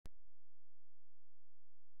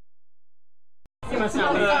must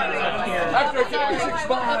not be here. After I get 6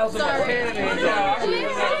 miles of cannon,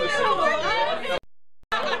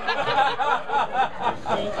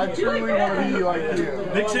 I truly want to be like you.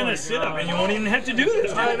 Mix in a sit-up and you won't even have to do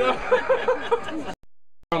this. I know.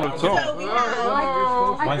 Mine's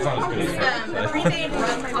not as good as that. Pre-made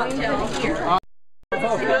rum cocktail here.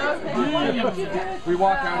 We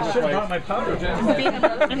walk down this way. My powder.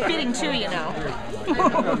 I'm feeding too, you know.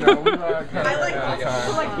 I like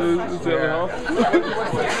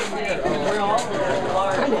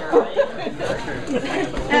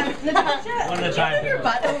Natasha, One at a can you time. move your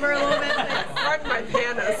butt over a little bit? Pardon my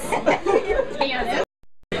panis. Panis?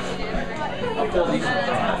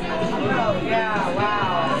 Oh, yeah,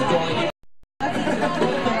 wow.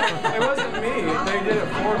 It wasn't me. They did it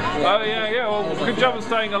for me. Oh yeah, yeah. Well, good job of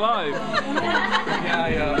staying alive. Yeah.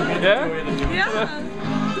 Yeah. Yeah.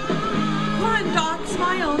 Come on, Doc,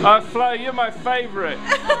 smile. Flo, you're my favorite.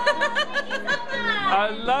 I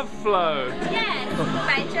love Flo. Yes,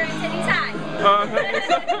 buy insurance anytime.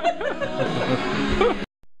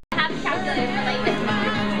 Have a calculator for later.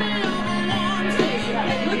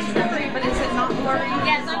 It looks blurry, but is it not blurry?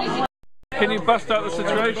 Yeah, as long as you Can you bust out the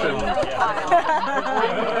situation?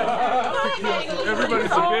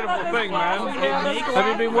 Everybody's a beautiful thing, man. Have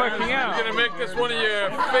you been working out? You're gonna make this one of your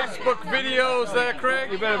Facebook videos there,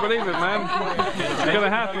 Craig? You better believe it, man. It's gonna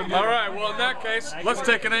happen. All right, well in that case, let's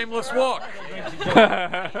take an aimless walk.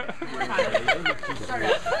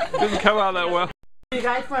 Didn't come out that well. The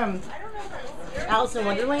guy from Alice in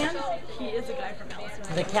Wonderland? He is a guy from Alice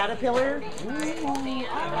in The caterpillar?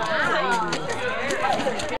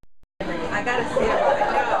 I gotta see it when I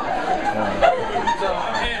So,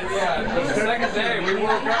 yeah, the second day we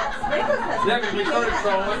woke up. Yeah, because we started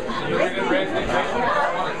trolling. And we didn't raise the station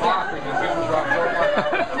at 1 o'clock because people dropped over.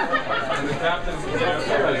 And the captain, you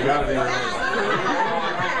gotta be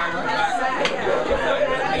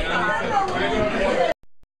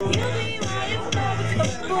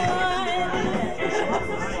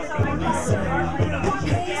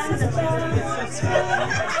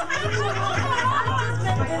Thank you.